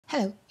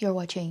Hello, you're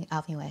watching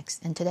Alvin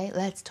X, and today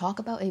let's talk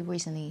about a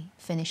recently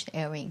finished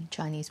airing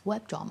Chinese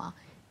web drama,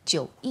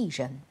 9亿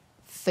人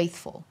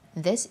Faithful.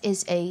 This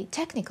is a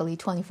technically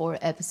 24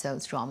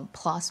 episodes drama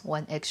plus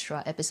one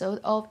extra episode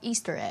of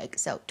Easter egg,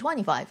 so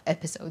 25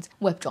 episodes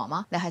web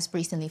drama that has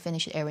recently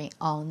finished airing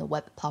on the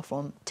web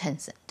platform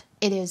Tencent.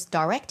 It is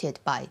directed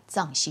by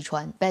Zhang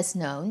Xichuan, best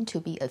known to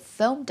be a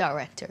film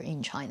director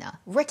in China,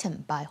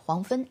 written by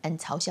Huang Fen and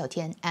Cao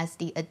Xiaotian as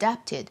the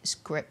adapted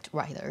script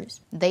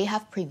writers. They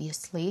have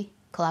previously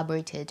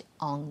collaborated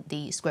on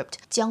the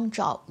script Jiang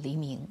Zhao Li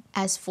Ming.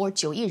 As for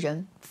 9亿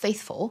人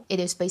Faithful, it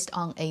is based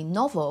on a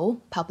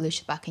novel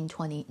published back in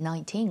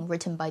 2019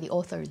 written by the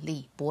author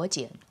Li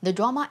Bojian. The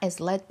drama is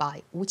led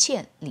by Wu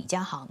Qian, Li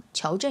Jiahang,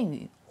 Qiao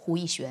Zhenyu, Hu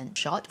Yixuan,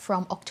 shot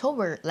from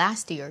October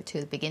last year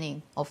to the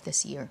beginning of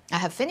this year. I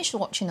have finished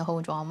watching the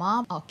whole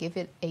drama. I'll give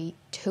it a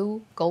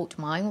 2 gold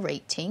mine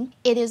rating.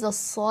 It is a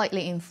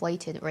slightly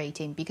inflated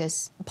rating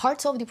because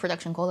parts of the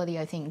production quality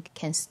I think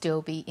can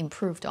still be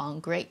improved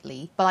on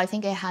greatly. But I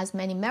think it has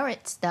many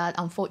merits that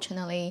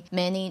unfortunately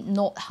many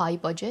not high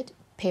budget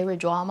period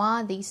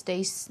drama these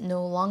days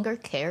no longer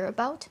care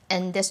about,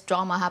 and this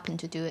drama happened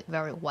to do it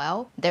very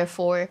well.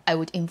 Therefore, I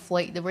would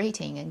inflate the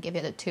rating and give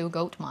it a 2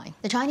 gold mine.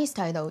 The Chinese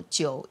title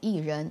 9亿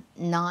人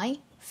 9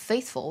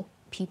 faithful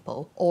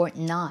people or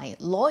 9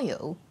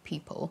 loyal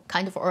people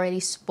kind of already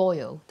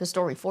spoil the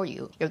story for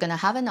you. You're gonna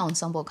have an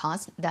ensemble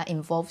cast that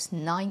involves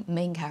 9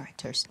 main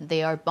characters.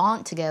 They are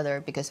bound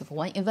together because of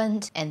one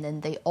event, and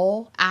then they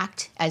all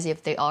act as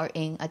if they are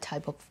in a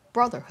type of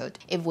brotherhood.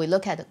 If we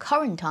look at the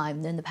current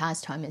time, then the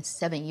past time is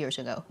 7 years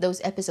ago. Those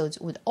episodes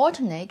would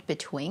alternate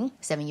between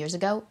 7 years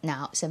ago,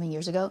 now, 7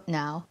 years ago,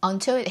 now,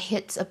 until it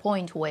hits a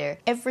point where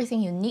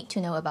everything you need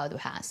to know about the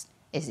past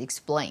is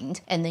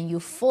explained, and then you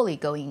fully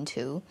go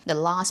into the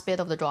last bit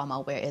of the drama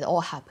where it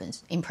all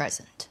happens in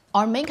present.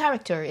 Our main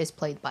character is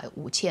played by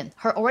Wu Qian.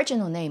 Her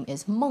original name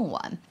is Meng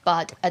Wan,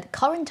 but at the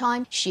current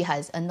time, she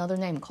has another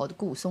name called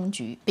Gu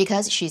Songju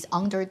because she's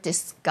under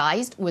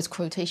disguised with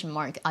quotation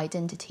mark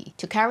identity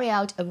to carry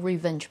out a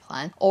revenge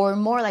plan, or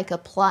more like a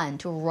plan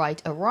to right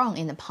a wrong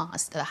in the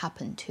past that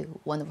happened to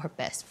one of her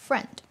best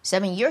friend.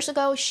 7 years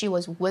ago, she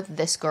was with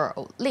this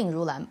girl, Ling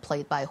Rulan,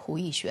 played by Hu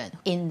Yixuan,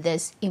 in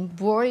this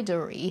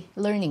embroidery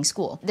learning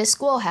school. This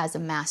school has a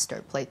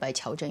master played by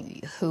Qiao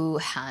Zhenyu who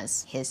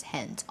has his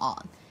hands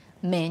on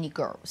many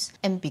girls.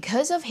 And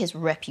because of his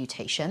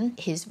reputation,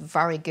 he's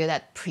very good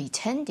at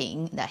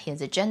pretending that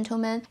he's a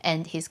gentleman,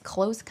 and his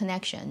close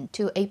connection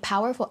to a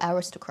powerful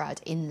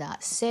aristocrat in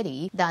that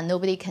city that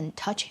nobody can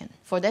touch him.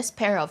 For this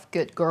pair of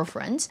good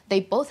girlfriends, they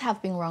both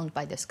have been wronged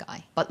by this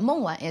guy. But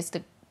Meng Wan is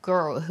the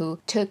girl who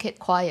took it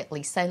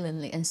quietly,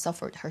 silently, and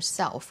suffered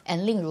herself.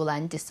 And Ling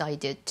Rulan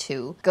decided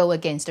to go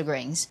against the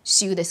grains,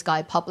 sue this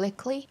guy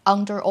publicly,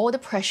 under all the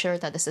pressure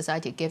that the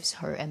society gives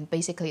her, and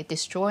basically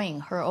destroying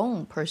her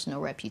own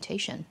personal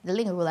reputation. The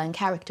Ling Rulan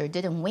character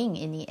didn't win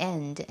in the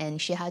end, and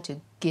she had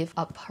to give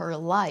up her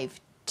life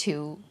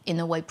to, in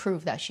a way,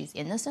 prove that she's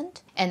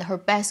innocent. And her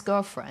best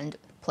girlfriend,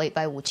 played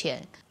by Wu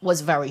Qian, was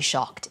very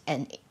shocked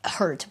and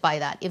hurt by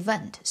that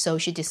event. So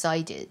she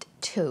decided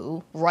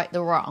to right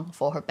the wrong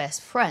for her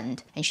best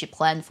friend, and she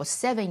planned for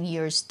 7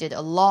 years, did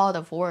a lot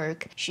of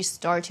work. She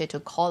started to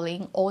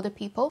calling all the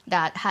people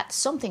that had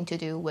something to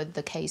do with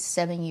the case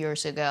 7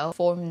 years ago,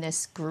 formed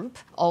this group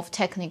of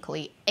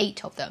technically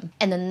 8 of them.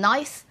 And the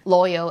 9th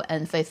loyal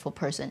and faithful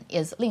person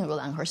is Ling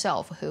Rulan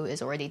herself, who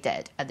is already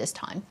dead at this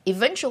time.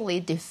 Eventually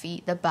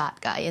defeat the bad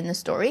guy in the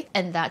story,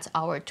 and that's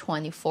our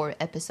 24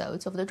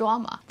 episodes of the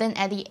drama. Then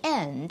at the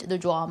end, the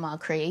drama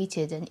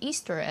created an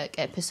Easter egg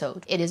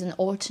episode. It is an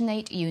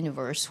alternate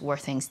universe where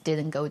things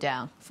didn't go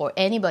down for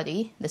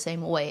anybody the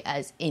same way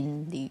as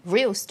in the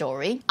real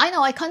story. I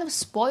know I kind of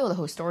spoiled the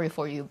whole story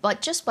for you,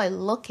 but just by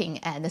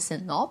looking at the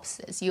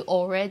synopsis, you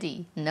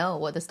already know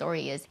what the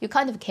story is. You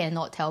kind of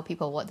cannot tell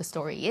people what the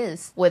story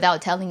is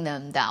without telling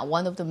them that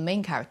one of the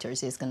main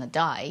characters is gonna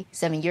die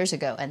 7 years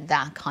ago, and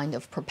that kind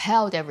of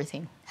propelled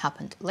everything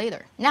happened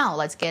later. Now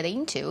let's get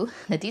into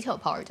the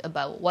detailed part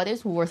about what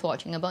is worth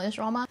watching about this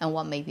drama and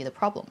what may be the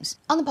problems.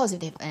 On the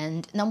positive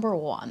end, number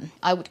 1,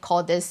 I would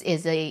call this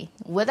is a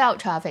without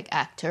traffic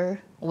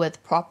actor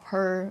with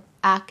proper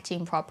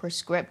acting, proper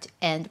script,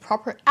 and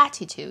proper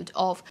attitude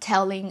of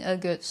telling a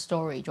good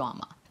story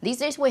drama. These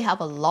days we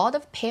have a lot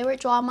of period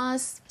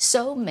dramas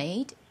so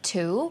made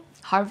to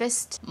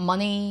harvest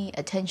money,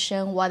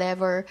 attention,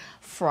 whatever,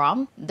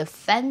 from the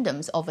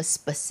fandoms of a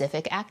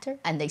specific actor,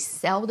 and they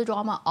sell the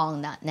drama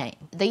on that name.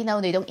 They know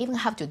they don't even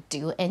have to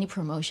do any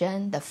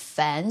promotion. The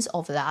fans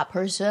of that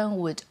person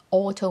would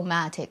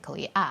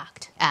automatically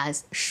act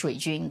as 水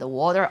军, the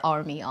water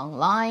army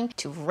online,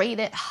 to rate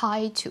it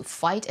high, to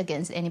fight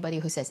against anybody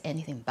who says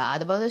anything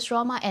bad about this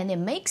drama, and it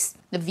makes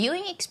the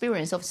viewing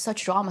experience of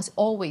such dramas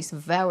always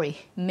very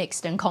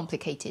mixed and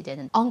complicated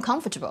and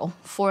uncomfortable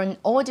for an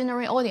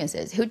ordinary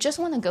audiences who just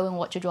want to go and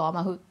watch a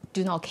drama, who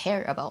do not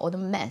care about all the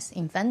mess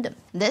in fandom.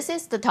 This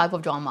is the type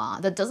of drama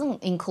that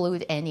doesn't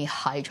include any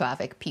high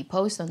traffic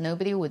people, so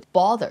nobody would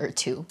bother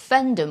to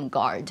fandom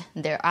guard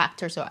their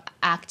actors or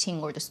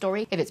acting or the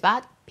story. If it's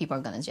bad, people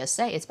are gonna just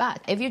say it's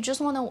bad. If you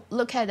just want to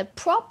look at a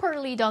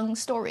properly done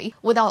story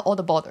without all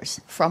the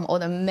bothers from all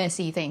the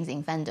messy things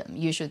in fandom,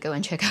 you should go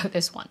and check out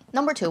this one.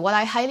 Number 2, what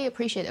I highly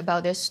appreciate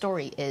about this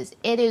story is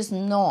it is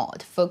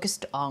not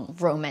focused on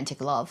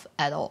romantic love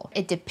at all.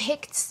 It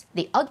depicts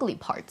the ugly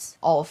parts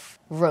of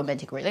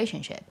romantic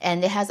relationship,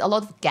 and it has a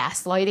lot of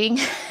gaslighting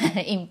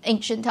in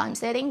ancient time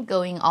setting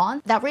going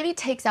on that really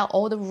takes out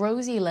all the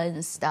rosy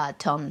lens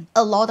that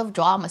a lot of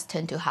dramas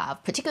tend to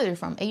have, particularly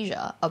from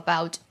Asia,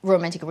 about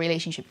romantic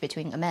relationship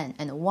between a man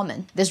and a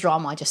woman. This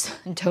drama just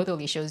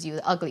totally shows you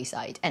the ugly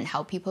side and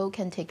how people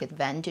can take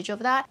advantage of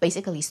that.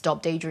 Basically,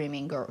 stop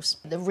daydreaming, girls.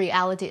 The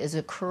reality is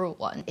a cruel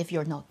one. If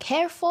you're not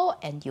careful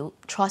and you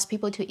trust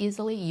people too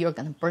easily, you're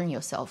gonna burn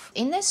yourself.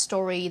 In this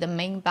story, the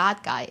main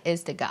bad guy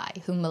is the guy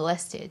who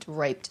molested,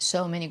 raped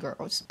so many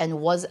girls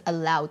and was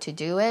allowed to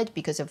do it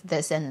because of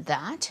this and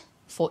that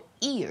for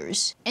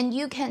years. And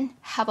you can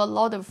have a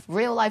lot of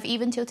real life,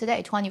 even till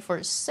today,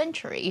 21st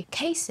century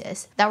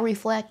cases that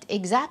reflect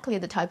exactly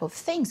the type of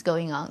things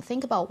going on.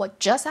 Think about what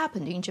just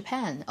happened in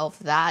Japan of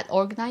that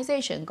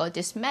organization got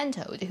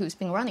dismantled, who's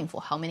been running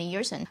for how many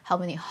years and how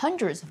many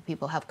hundreds of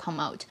people have come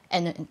out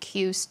and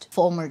accused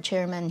former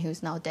chairman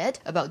who's now dead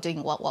about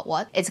doing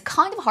what. It's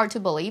kind of hard to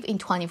believe in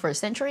 21st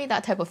century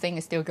that type of thing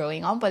is still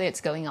going on, but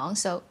it's going on.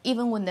 So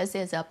even when this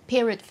is a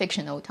period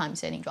fictional time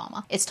setting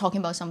drama, it's talking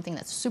about something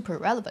that's super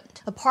relevant.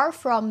 Apart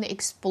from the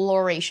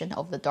exploration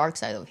of the dark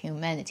side of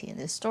humanity in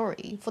this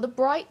story, for the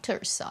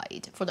brighter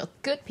side, for the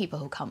good people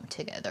who come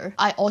together,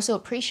 I also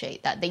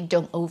appreciate that they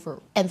don't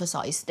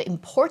overemphasize the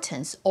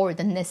importance or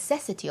the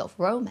necessity of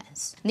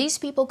romance. These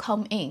people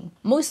come in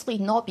mostly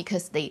not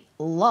because they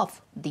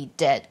love the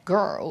dead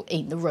girl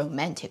in the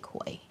romantic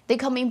way. They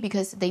come in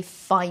because they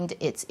find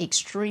it's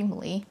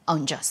extremely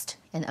unjust.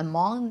 And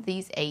among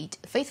these 8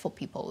 faithful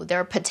people, there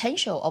are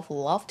potential of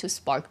love to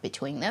spark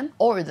between them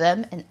or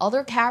them and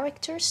other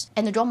characters.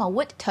 And the drama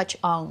would touch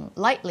on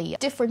lightly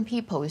different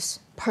people's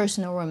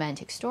personal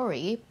romantic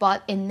story,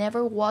 but it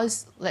never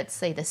was, let's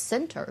say, the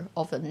center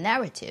of the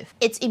narrative.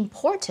 Its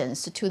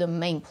importance to the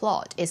main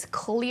plot is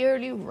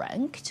clearly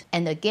ranked.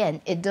 And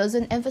again, it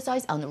doesn't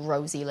emphasize on the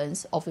rosy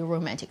lens of the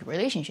romantic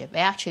relationship. It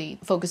actually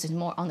focuses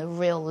more on the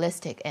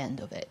realistic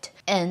end of it.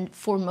 And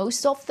for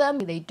most of them,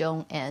 they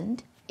don't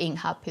end in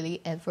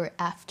happily ever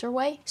after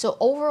way. So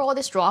overall,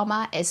 this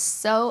drama is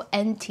so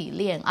anti-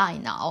恋爱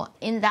now.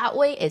 In that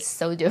way, it's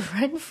so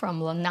different from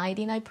the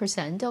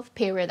 99% of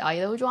period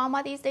idol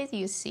drama these days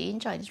you see in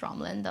Chinese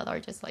dramaland that are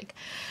just like...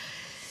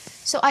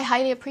 So I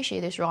highly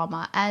appreciate this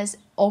drama as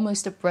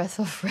almost a breath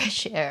of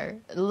fresh air,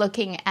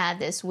 looking at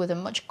this with a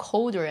much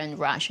colder and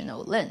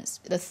rational lens.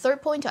 The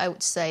third point I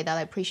would say that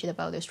I appreciate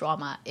about this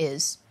drama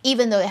is,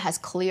 even though it has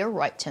clear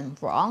right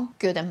and wrong,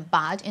 good and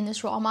bad in this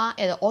drama,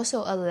 it also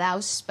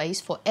allows space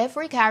for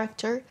every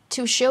character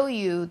to show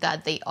you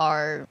that they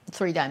are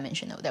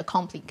three-dimensional. They're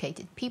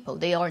complicated people.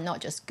 They are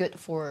not just good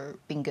for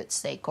being good's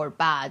sake or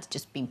bad,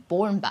 just being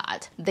born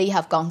bad. They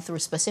have gone through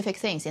specific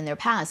things in their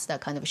past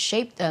that kind of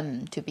shaped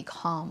them to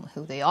become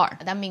who they are.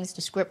 That means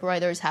the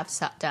scriptwriters have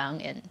sat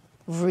down and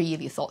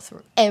really thought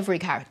through every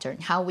character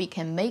and how we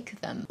can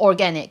make them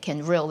organic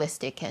and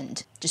realistic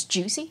and just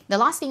juicy. The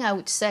last thing I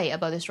would say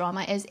about this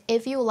drama is,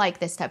 if you like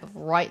this type of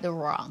right or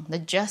wrong, the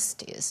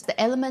justice, the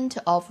element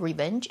of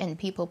revenge and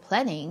people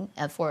planning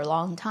for a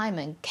long time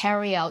and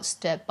carry out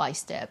step by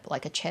step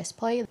like a chess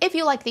play, if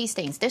you like these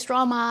things, this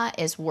drama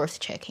is worth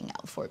checking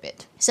out for a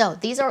bit. So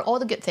these are all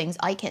the good things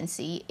I can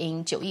see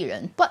in 九亿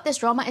人, but this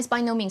drama is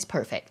by no means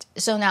perfect.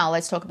 So now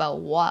let's talk about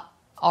what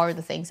are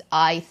the things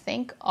I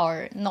think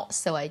are not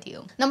so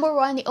ideal. Number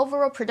 1, the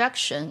overall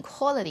production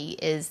quality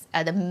is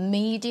at a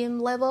medium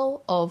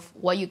level of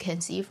what you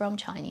can see from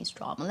Chinese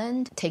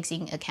dramaland. Takes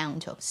in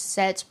account of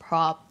sets,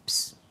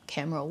 props,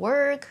 camera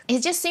work.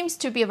 It just seems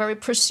to be a very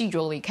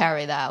procedurally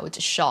carried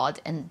out, shot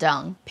and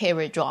done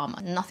period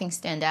drama. Nothing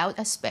stand out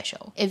as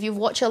special. If you've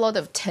watched a lot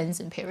of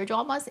Tencent period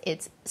dramas,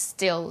 it's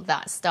still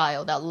that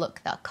style, that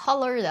look, that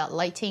color, that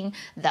lighting,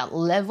 that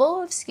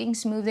level of skin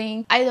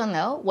smoothing. I don't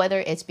know whether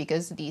it's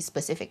because the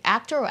specific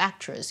actor or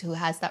actress who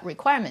has that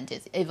requirement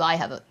is, if I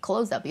have a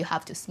close-up, you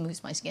have to smooth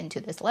my skin to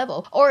this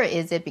level, or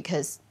is it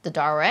because the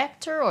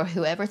director or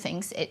whoever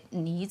thinks it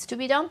needs to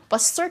be done?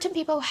 But certain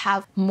people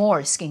have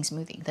more skin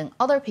smoothing than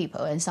other people,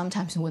 and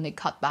sometimes when they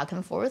cut back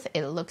and forth,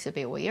 it looks a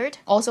bit weird.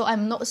 Also,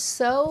 I'm not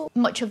so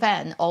much a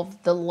fan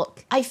of the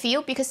look. I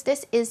feel because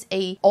this is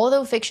a,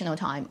 although fictional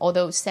time,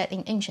 although set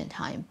in ancient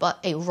time, but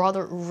a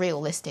rather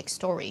realistic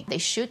story. They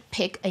should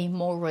pick a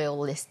more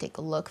realistic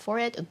look for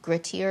it, a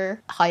grittier,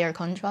 higher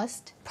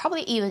contrast.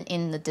 Probably even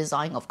in the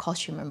design of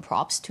costume and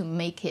props to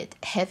make it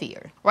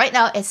heavier. Right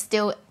now, it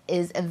still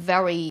is a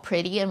very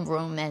pretty and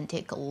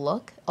romantic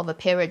look of a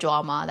period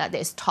drama that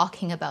is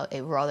talking about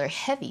a rather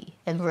heavy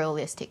and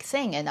realistic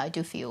thing, and I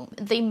do feel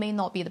they may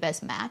not be the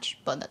best match,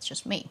 but that's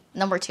just me.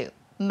 Number 2.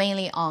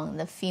 Mainly on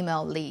the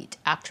female lead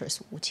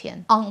actress Wu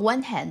Qian. On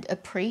one hand,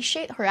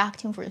 appreciate her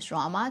acting for this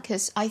drama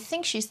because I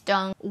think she's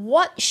done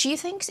what she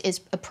thinks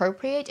is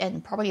appropriate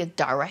and probably a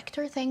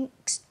director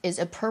thinks is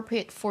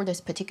appropriate for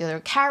this particular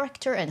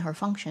character and her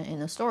function in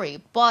the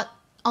story. But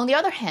On the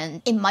other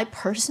hand, in my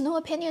personal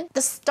opinion,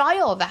 the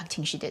style of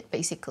acting she did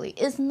basically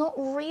is not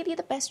really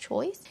the best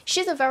choice.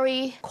 She's a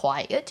very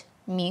quiet,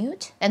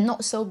 mute, and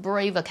not so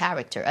brave a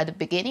character at the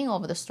beginning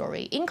of the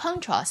story, in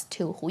contrast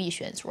to Hu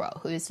Yixuan's role,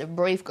 who is a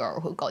brave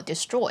girl who got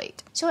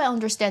destroyed. So I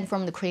understand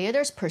from the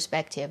creator's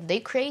perspective, they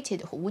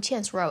created Hu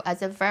Qian's role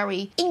as a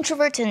very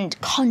introverted and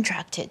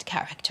contracted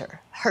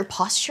character. Her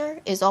posture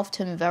is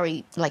often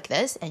very like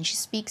this, and she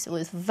speaks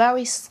with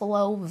very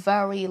slow,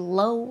 very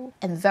low,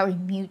 and very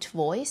mute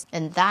voice,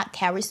 and that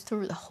carries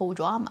through the whole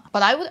drama.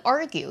 But I would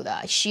argue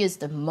that she is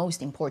the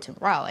most important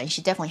role, and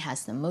she definitely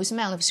has the most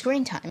amount of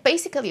screen time.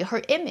 Basically,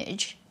 her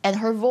image and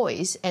her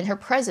voice and her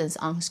presence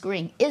on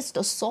screen is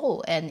the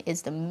soul and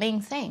is the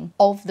main thing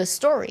of the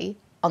story.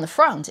 On the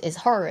front is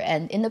her,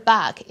 and in the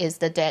back is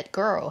the dead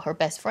girl, her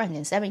best friend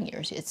in 7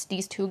 years. It's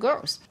these two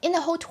girls. In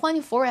the whole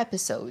 24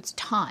 episodes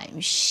time,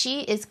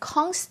 she is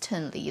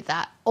constantly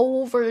that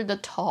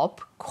over-the-top,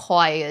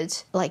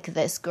 quiet, like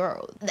this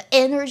girl. The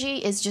energy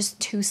is just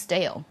too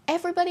stale.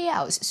 Everybody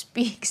else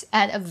speaks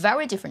at a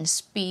very different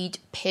speed,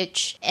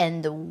 pitch,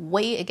 and the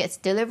way it gets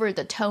delivered,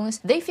 the tones.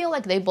 They feel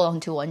like they belong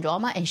to one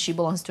drama and she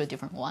belongs to a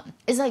different one.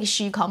 It's like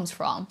she comes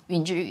from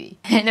Yun Zhiyu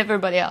and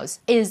everybody else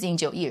is in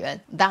九亿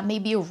人. That may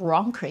be a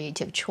wrong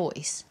creative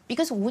choice.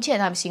 Because Wu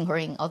Qian, I've seen her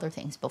in other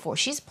things before.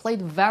 She's played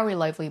very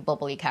lively,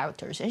 bubbly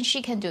characters, and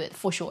she can do it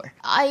for sure.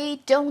 I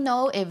don't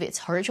know if it's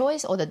her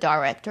choice or the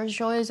director's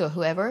choice or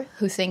whoever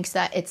who thinks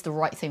that it's the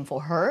right thing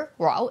for her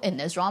role in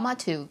this drama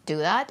to do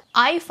that.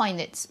 I find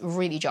it's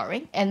really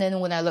jarring. And then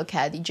when I look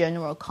at the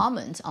general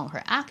comments on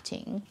her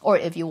acting, or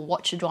if you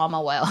watch the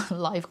drama while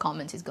live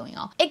comments is going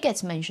on, it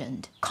gets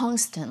mentioned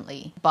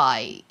constantly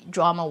by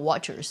drama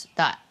watchers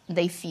that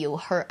they feel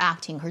her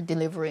acting, her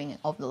delivering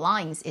of the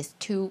lines is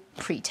too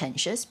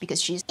pretentious because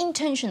she's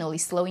intentionally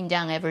slowing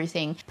down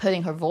everything,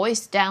 putting her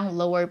voice down,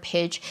 lower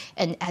pitch,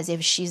 and as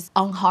if she's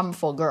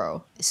unharmful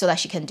girl so that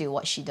she can do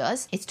what she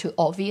does. It's too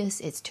obvious,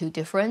 it's too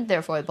different,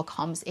 therefore it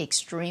becomes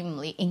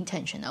extremely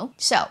intentional.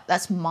 So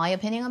that's my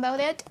opinion about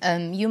it.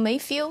 You may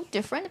feel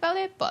different about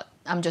it, but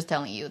I'm just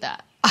telling you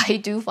that I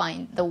do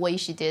find the way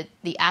she did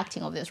the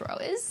acting of this role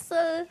is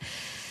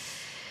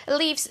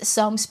leaves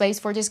some space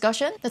for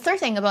discussion. The third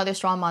thing about this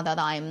drama that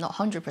I'm not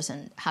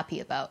 100% happy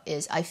about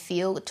is I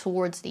feel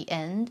towards the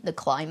end, the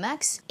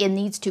climax, it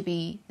needs to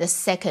be the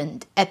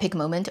second epic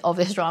moment of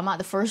this drama.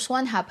 The first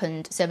one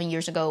happened 7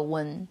 years ago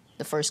when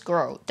the first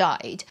girl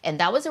died, and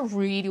that was a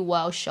really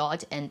well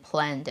shot and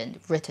planned and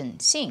written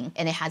scene,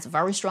 and it has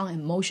very strong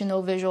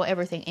emotional, visual,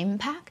 everything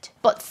impact.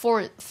 But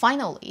for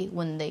finally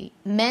when they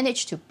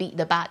manage to beat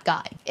the bad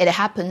guy, it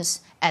happens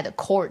at a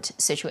court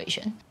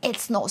situation.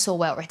 It's not so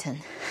well written.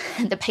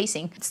 The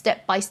pacing,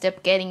 step by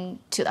step, getting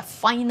to the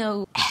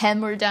final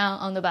hammer down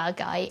on the bad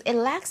guy, it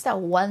lacks that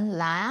one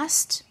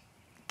last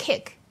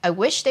kick. I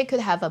wish they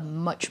could have a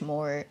much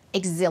more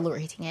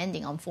exhilarating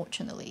ending.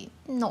 Unfortunately,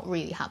 not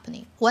really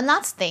happening. One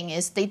last thing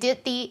is they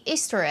did the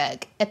Easter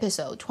egg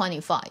episode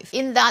 25.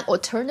 In that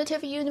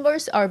alternative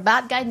universe, our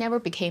bad guy never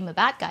became a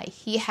bad guy.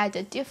 He had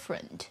a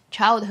different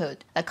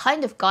childhood that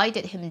kind of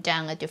guided him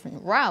down a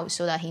different route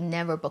so that he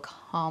never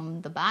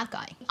become the bad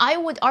guy. I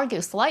would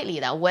argue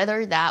slightly that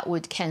whether that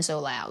would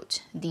cancel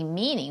out the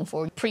meaning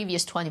for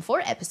previous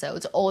 24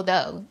 episodes,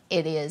 although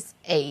it is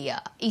a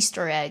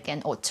Easter egg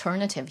and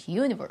alternative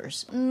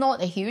universe,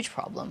 not a huge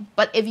problem.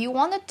 But if you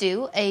want to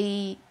do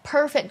a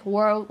perfect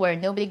world where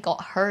nobody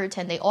got hurt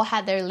and they all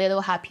had their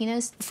little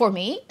happiness, for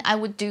me, I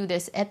would do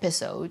this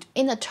episode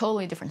in a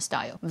totally different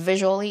style.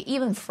 Visually,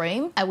 even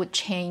frame, I would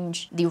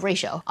change the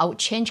ratio. I would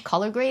change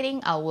color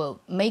grading. I will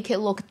make it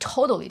look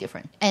totally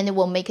different. And it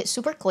will make it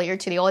super clear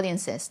to the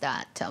audiences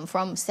that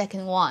from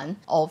second one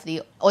of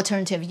the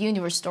alternative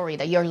universe story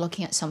that you're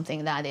looking at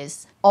something that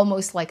is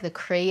almost like the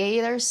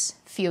creators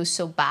feel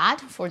so bad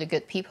for the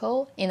good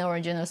people in the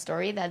original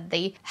story that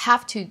they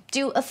have to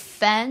do a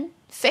fan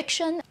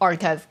fiction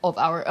archive of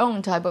our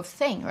own type of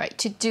thing, right?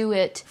 To do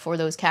it for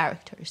those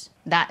characters.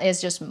 That is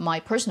just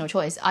my personal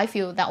choice. I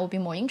feel that would be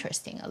more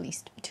interesting, at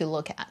least, to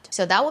look at.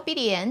 So that would be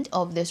the end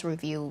of this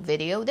review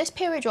video. This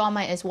period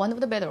drama is one of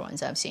the better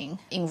ones I've seen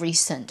in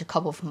recent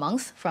couple of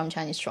months from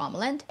Chinese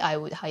Dramaland. I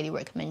would highly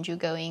recommend you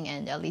going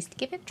and at least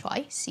give it a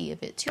try, see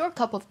if it's your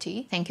cup of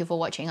tea. Thank you for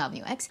watching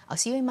Avenue X. I'll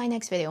see you in my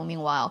next video.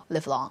 Meanwhile,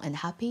 live long and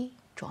happy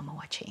drama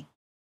watching.